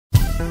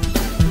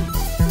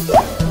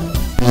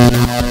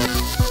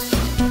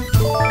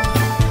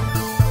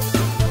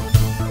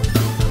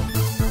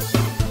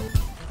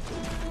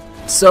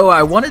So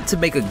I wanted to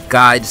make a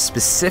guide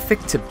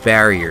specific to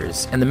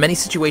barriers and the many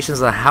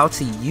situations on how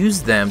to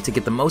use them to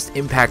get the most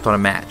impact on a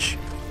match.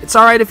 It's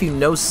alright if you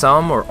know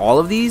some or all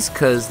of these,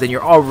 cause then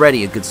you're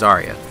already a good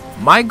Zarya.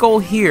 My goal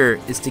here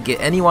is to get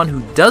anyone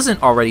who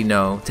doesn't already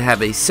know to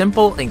have a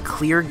simple and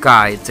clear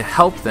guide to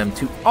help them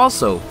to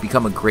also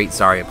become a great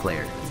Zarya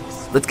player.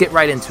 Let's get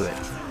right into it.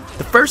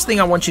 The first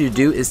thing I want you to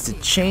do is to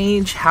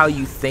change how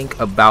you think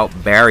about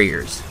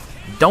barriers.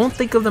 Don't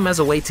think of them as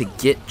a way to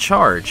get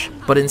charge,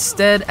 but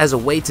instead as a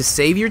way to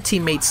save your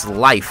teammate's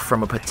life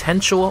from a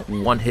potential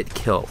one-hit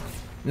kill.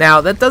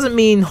 Now, that doesn't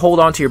mean hold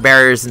on to your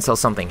barriers until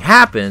something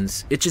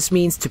happens, it just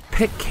means to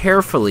pick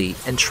carefully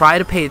and try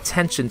to pay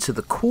attention to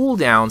the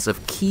cooldowns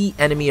of key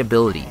enemy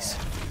abilities.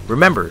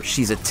 Remember,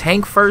 she's a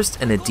tank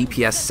first and a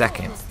DPS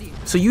second,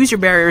 so use your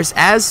barriers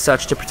as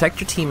such to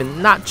protect your team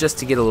and not just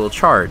to get a little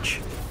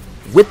charge.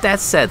 With that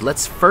said,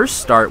 let's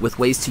first start with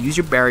ways to use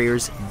your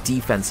barriers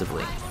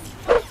defensively.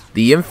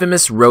 The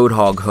infamous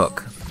Roadhog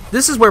hook.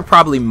 This is where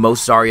probably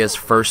most Zaryas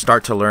first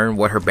start to learn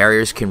what her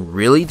barriers can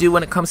really do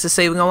when it comes to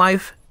saving a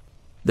life.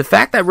 The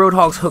fact that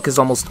Roadhog's hook is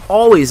almost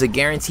always a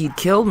guaranteed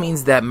kill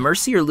means that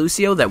Mercy or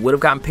Lucio that would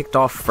have gotten picked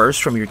off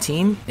first from your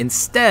team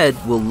instead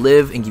will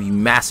live and give you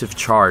massive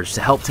charge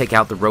to help take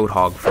out the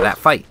Roadhog for that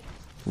fight.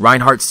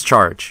 Reinhardt's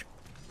charge.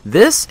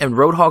 This and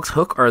Roadhog's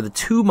hook are the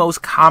two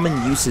most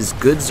common uses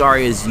good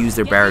Zaryas use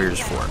their barriers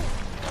for.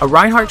 A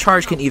Reinhardt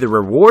charge can either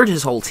reward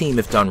his whole team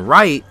if done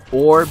right,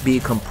 or be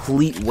a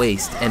complete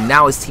waste and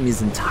now his team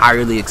is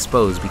entirely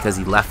exposed because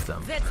he left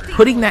them.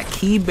 Putting that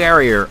key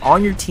barrier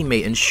on your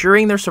teammate,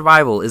 ensuring their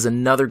survival, is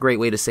another great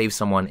way to save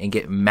someone and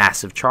get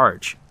massive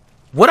charge.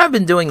 What I've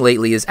been doing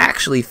lately is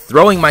actually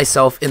throwing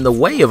myself in the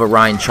way of a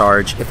Rein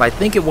charge if I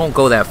think it won't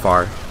go that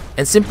far,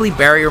 and simply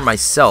barrier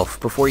myself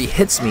before he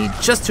hits me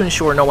just to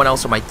ensure no one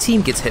else on my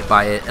team gets hit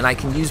by it and I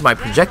can use my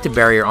projected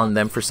barrier on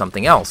them for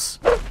something else.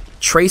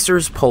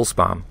 Tracer's Pulse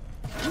Bomb.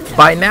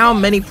 By now,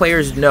 many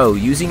players know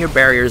using your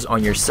barriers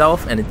on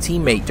yourself and a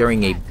teammate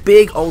during a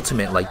big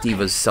ultimate like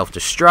D.Va's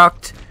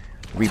Self-Destruct,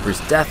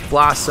 Reaper's Death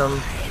Blossom,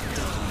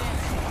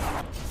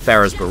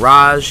 Pharah's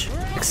Barrage,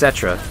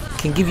 etc.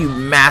 can give you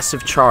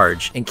massive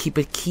charge and keep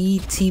a key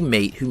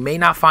teammate who may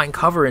not find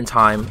cover in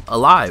time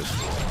alive.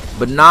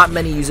 But not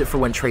many use it for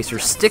when Tracer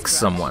sticks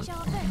someone.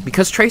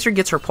 Because Tracer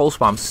gets her Pulse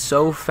Bomb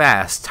so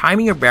fast,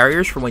 timing your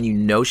barriers for when you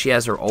know she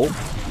has her ult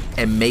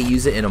and may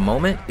use it in a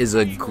moment is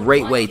a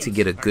great way to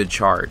get a good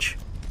charge.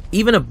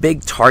 Even a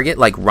big target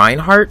like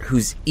Reinhardt,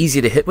 who's easy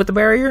to hit with the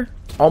barrier,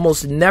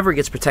 almost never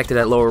gets protected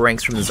at lower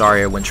ranks from the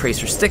Zarya when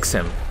Tracer sticks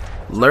him.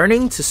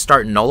 Learning to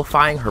start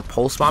nullifying her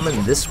Pulse Bomb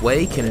in this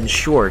way can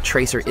ensure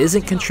Tracer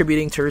isn't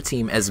contributing to her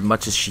team as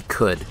much as she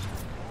could.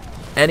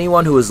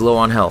 Anyone who is low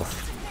on health.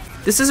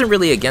 This isn't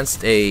really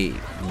against a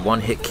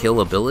one-hit kill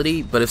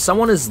ability, but if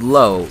someone is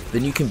low,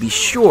 then you can be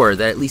sure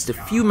that at least a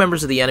few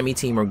members of the enemy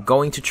team are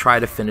going to try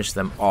to finish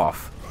them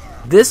off.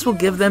 This will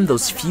give them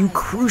those few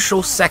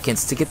crucial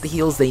seconds to get the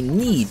heals they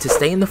need to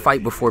stay in the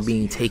fight before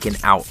being taken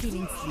out.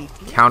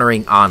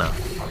 Countering Ana.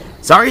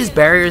 Zarya's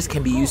barriers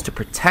can be used to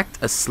protect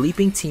a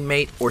sleeping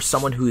teammate or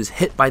someone who is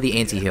hit by the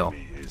anti-heal.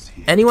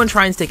 Anyone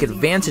trying to take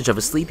advantage of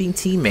a sleeping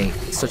teammate,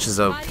 such as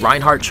a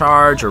Reinhardt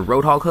charge or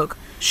Roadhog hook,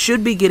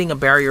 should be getting a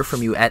barrier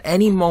from you at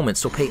any moment,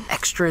 so pay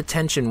extra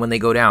attention when they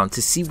go down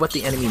to see what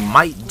the enemy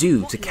might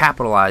do to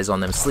capitalize on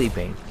them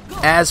sleeping.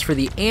 As for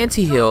the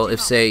anti-heal, if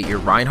say your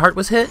Reinhardt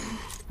was hit,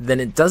 then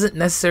it doesn't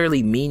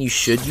necessarily mean you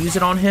should use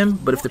it on him,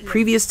 but if the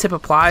previous tip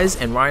applies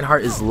and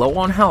Reinhardt is low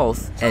on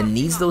health and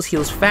needs those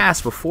heals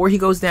fast before he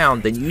goes down,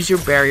 then use your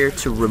barrier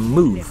to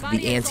remove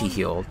the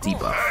anti-heal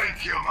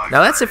debuff.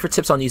 Now that's it for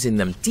tips on using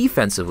them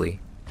defensively.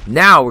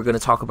 Now we're going to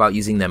talk about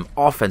using them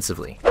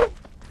offensively.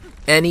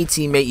 Any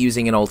teammate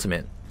using an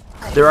ultimate.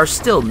 There are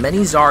still many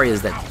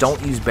Zaryas that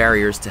don't use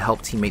barriers to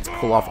help teammates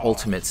pull off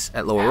ultimates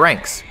at lower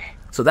ranks,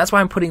 so that's why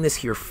I'm putting this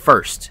here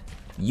first.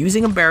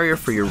 Using a barrier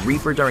for your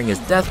Reaper during his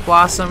Death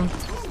Blossom,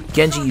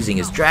 Genji using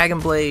his Dragon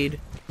Blade,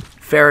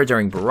 Pharah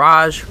during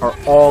Barrage are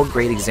all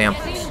great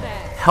examples.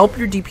 Help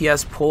your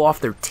DPS pull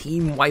off their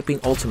team-wiping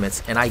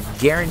ultimates and I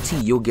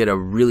guarantee you'll get a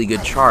really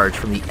good charge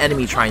from the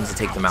enemy trying to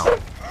take them out.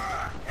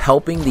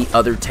 Helping the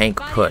other tank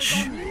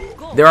push.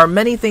 There are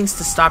many things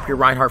to stop your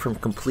Reinhardt from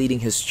completing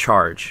his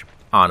charge.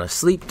 Ana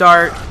Sleep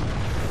Dart,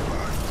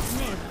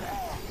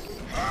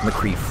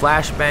 McCree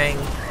Flashbang,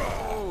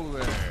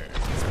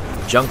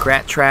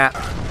 Junkrat Trap,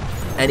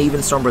 and even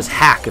Sombra's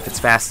Hack if it's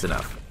fast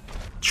enough.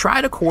 Try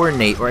to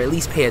coordinate or at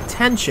least pay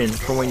attention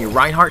for when your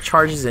Reinhardt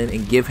charges in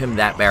and give him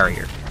that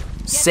barrier.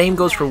 Same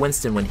goes for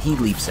Winston when he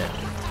leaps in.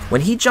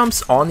 When he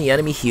jumps on the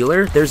enemy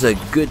healer, there's a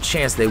good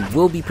chance they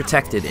will be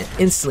protected and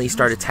instantly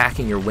start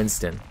attacking your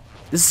Winston.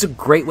 This is a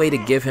great way to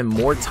give him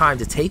more time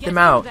to take them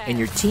out and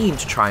your team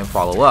to try and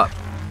follow up.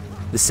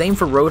 The same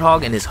for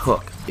Roadhog and his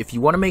hook. If you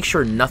want to make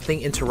sure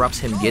nothing interrupts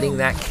him getting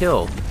that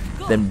kill,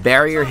 then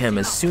barrier him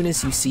as soon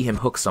as you see him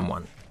hook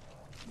someone.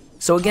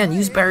 So again,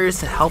 use barriers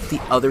to help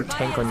the other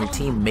tank on your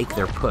team make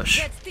their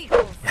push.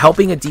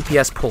 helping a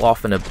DPS pull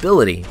off an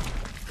ability.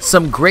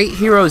 Some great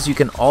heroes you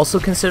can also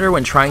consider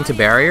when trying to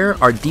barrier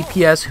are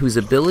DPS whose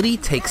ability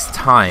takes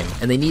time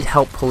and they need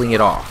help pulling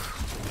it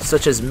off,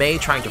 such as Mei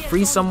trying to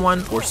freeze someone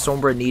or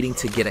Sombra needing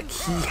to get a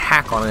key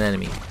hack on an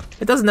enemy.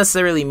 It doesn't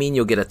necessarily mean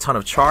you'll get a ton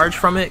of charge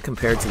from it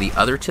compared to the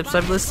other tips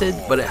I've listed,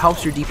 but it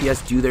helps your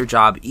DPS do their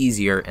job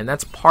easier, and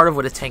that's part of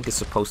what a tank is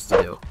supposed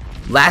to do.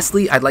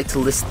 Lastly, I'd like to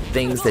list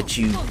things that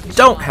you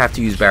don't have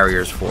to use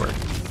barriers for,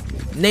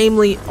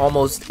 namely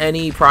almost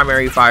any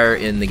primary fire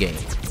in the game.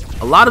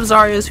 A lot of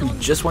Zaryas who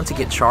just want to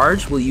get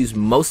charged will use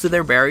most of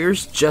their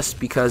barriers just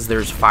because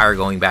there's fire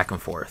going back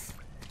and forth.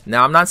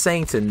 Now, I'm not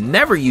saying to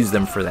never use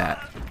them for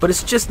that, but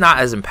it's just not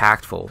as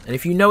impactful, and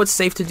if you know it's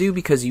safe to do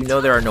because you know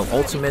there are no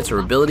ultimates or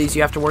abilities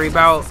you have to worry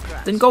about,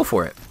 then go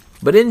for it.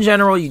 But in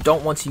general, you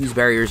don't want to use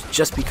barriers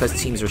just because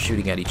teams are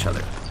shooting at each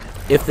other.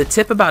 If the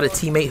tip about a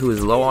teammate who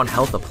is low on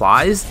health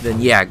applies,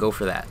 then yeah, go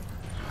for that.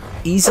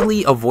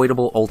 Easily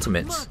avoidable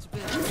ultimates.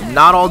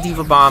 Not all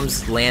D.Va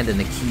bombs land in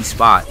the key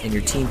spot, and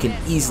your team can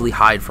easily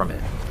hide from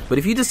it. But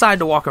if you decide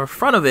to walk in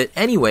front of it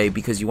anyway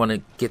because you want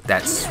to get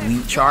that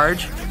sweet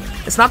charge,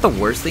 it's not the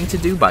worst thing to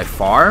do by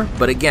far,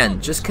 but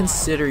again, just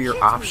consider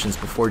your options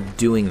before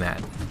doing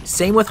that.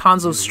 Same with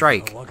Hanzo's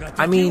strike.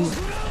 I mean,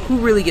 who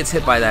really gets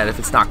hit by that if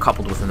it's not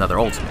coupled with another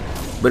ultimate?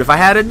 But if I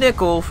had a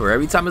nickel for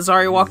every time a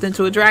Zarya walked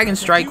into a dragon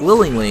strike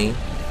willingly,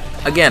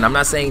 again, I'm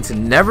not saying to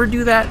never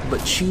do that,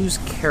 but choose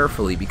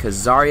carefully because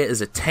Zarya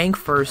is a tank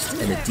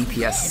first and a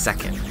DPS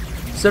second.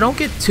 So don't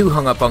get too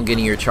hung up on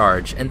getting your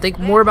charge, and think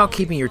more about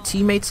keeping your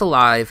teammates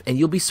alive, and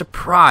you'll be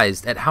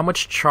surprised at how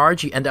much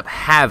charge you end up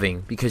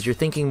having because you're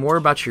thinking more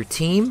about your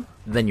team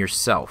than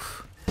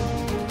yourself.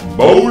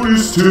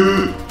 Bonus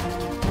tip!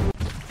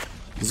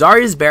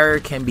 Zarya's barrier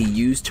can be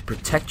used to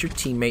protect your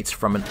teammates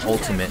from an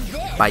ultimate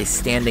by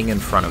standing in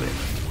front of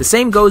it. The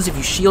same goes if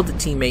you shield a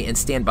teammate and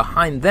stand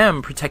behind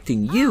them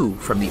protecting you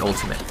from the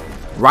ultimate.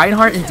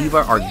 Reinhardt and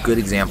D.Va are good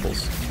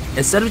examples.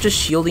 Instead of just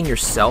shielding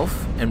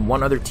yourself and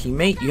one other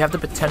teammate, you have the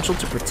potential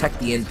to protect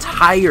the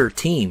entire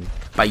team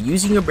by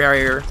using your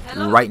barrier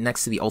right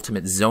next to the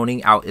ultimate,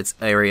 zoning out its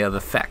area of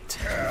effect.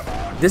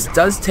 This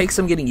does take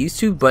some getting used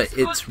to, but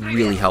it's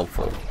really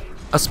helpful.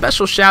 A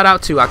special shout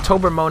out to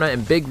October Mona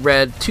and Big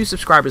Red, 2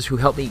 subscribers who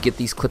helped me get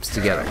these clips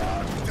together.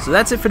 So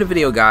that's it for the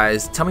video,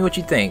 guys. Tell me what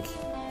you think.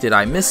 Did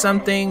I miss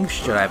something?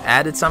 Should I have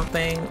added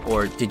something?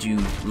 Or did you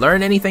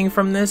learn anything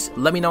from this?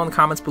 Let me know in the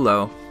comments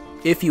below.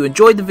 If you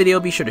enjoyed the video,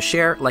 be sure to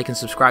share, like, and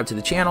subscribe to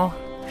the channel.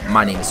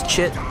 My name is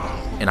Chit,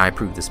 and I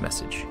approve this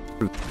message.